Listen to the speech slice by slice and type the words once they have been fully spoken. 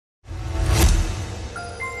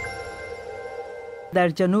در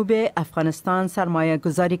جنوب افغانستان سرمایه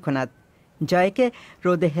گذاری کند، جایی که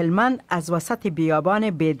رود هلمند از وسط بیابان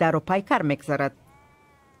بیدر و پیکر می‌گذرد.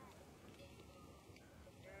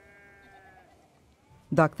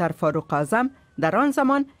 دکتر فاروق اعظم در آن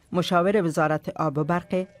زمان مشاور وزارت آب و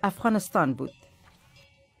برق افغانستان بود.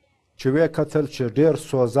 چې وی کتل چې ډیر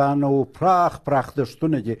سوزان او پراخ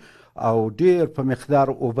دښتونه دي او ډیر په مقدار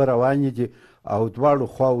اوبه روانې دي او دواړو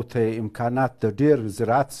خواو ته امکانات د ډیر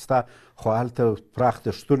زراعت شته، خو هلته پراخ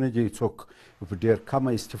دښتونه دي، څوک ډیر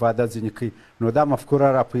کمه استفاده ځینې کوي. نو دا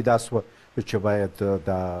مفکوره را پیدا سوه چې باید د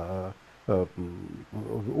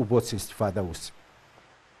اوبو څخه استفاده وشي.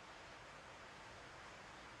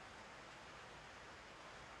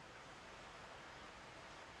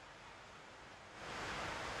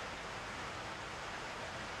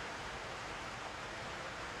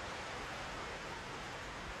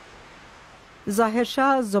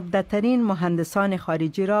 ظاهرشاه زبده‌ترین مهندسان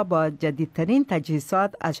خارجی را با جدیدترین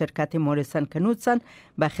تجهیزات از شرکت موریسن کنودسن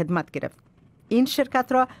به خدمت گرفت. این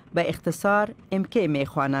شرکت را به اختصار MK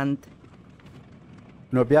می‌خوانند.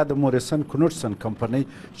 نو بیا د موریسن کنودسن کمپنۍ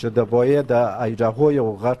چې د بویې د ایډاهو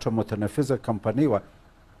یو غټه متنفذه کمپنۍ وه،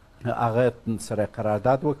 هغه سره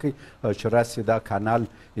قرارداد وکړي چې راسي دا کانال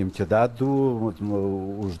امتداد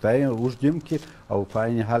اوږدیم کې او په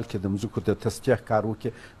عین حال کې د مځکو د تصحیح کار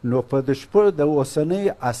وکړي. نو په د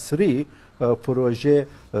اوسنۍ عصري پروژې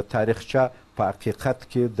تاریخچه په حقیقت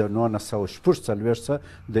کې د 1946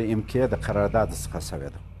 د MK د قرارداد څخه شوې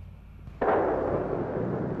ده.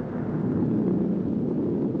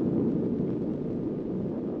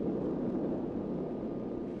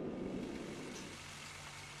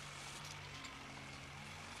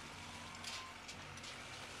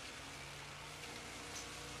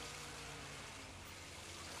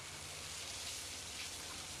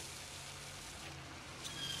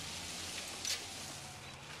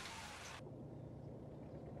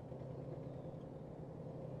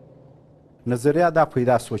 نظریه دا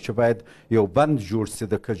پیدا سوه چې باید یو بند جوړ سي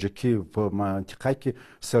د کجکي په منطقه کې،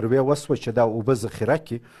 سروې وسوه چې دا اوبه ذخیره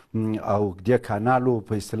کړي او دې کانالو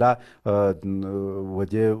په اصطلاح و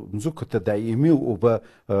دې مځکو ته دایمي اوبه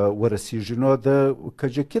ورسیږي. نو د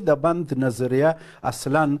کجکي د بند نظریه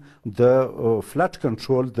اصلا د فلډ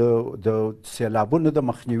کنټرول، د سیلابونو د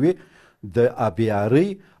مخنیوي، د آبیارۍ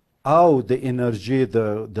او د انرژي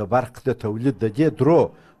د برق د تولید د دې درو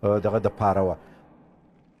دغه دپاره وه.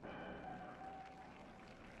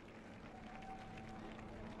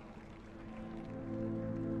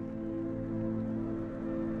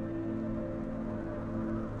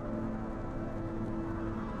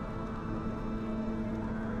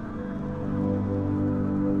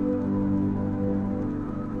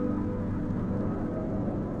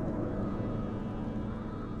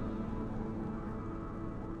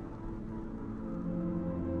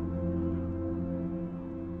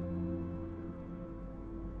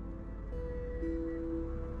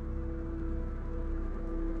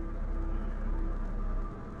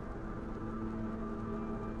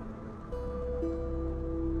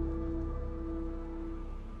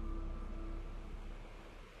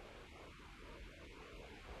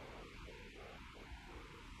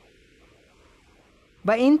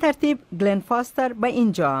 با این ترتیب گلن فاستر به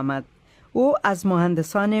اینجا آمد. او از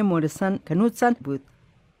مهندسان موریسن کنودسن بود.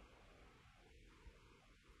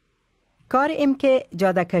 کار MK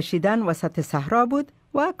جاده کشیدن وسط صحرا بود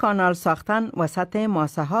و کانال ساختن وسط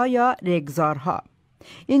ماسه ها یا ریگزارها.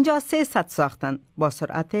 اینجا 3 سد ساختند با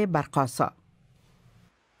سرعت برق‌آسا.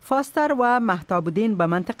 فاستر و مهتاب الدین به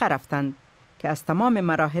منطقه رفتند که از تمام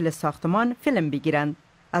مراحل ساختمان فیلم بگیرند،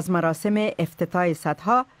 از مراسم افتتاح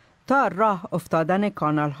سدها تا راه افتادن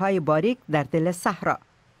کانال های باریک در دل صحرا.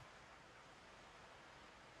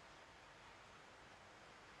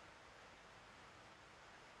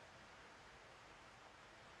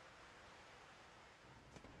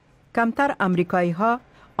 کمتر امریکایی ها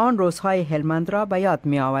آن روزهای هلمند را به یاد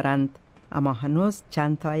می آورند، اما هنوز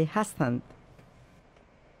چند تایی هستند.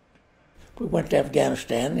 We went to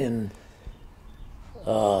Afghanistan in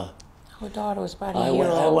Her daughter was about a year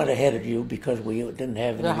old. I went ahead of you because we didn't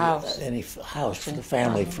have any house for the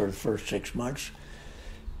family for the first 6 months.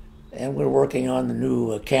 And we're working on the new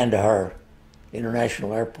Kandahar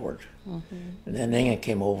International Airport. Mm-hmm. And then Inga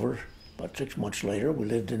came over about 6 months later. We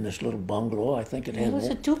lived in this little bungalow. I think it was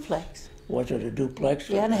a duplex. Was it a duplex?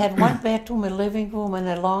 Yeah, and it had 1 bedroom, a living room, and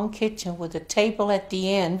a long kitchen with a table at the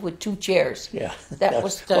end with 2 chairs. Yeah, that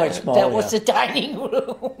was quite small. That was the dining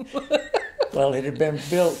room. Well, it had been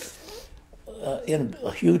built in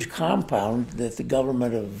a huge compound that the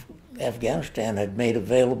government of Afghanistan had made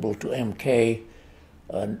available to MK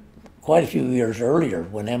quite a few years earlier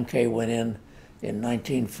when MK went in in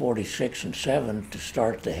 1946 and 7 to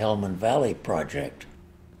start the Helmand Valley project.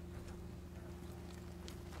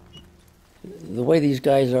 The way these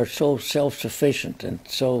guys are so self-sufficient and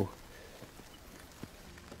so,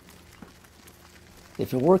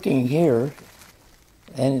 if you're working here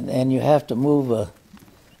and you have to move a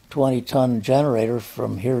 20-ton generator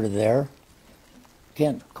from here to there, you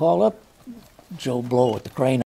can't call up Joe Blow at the crane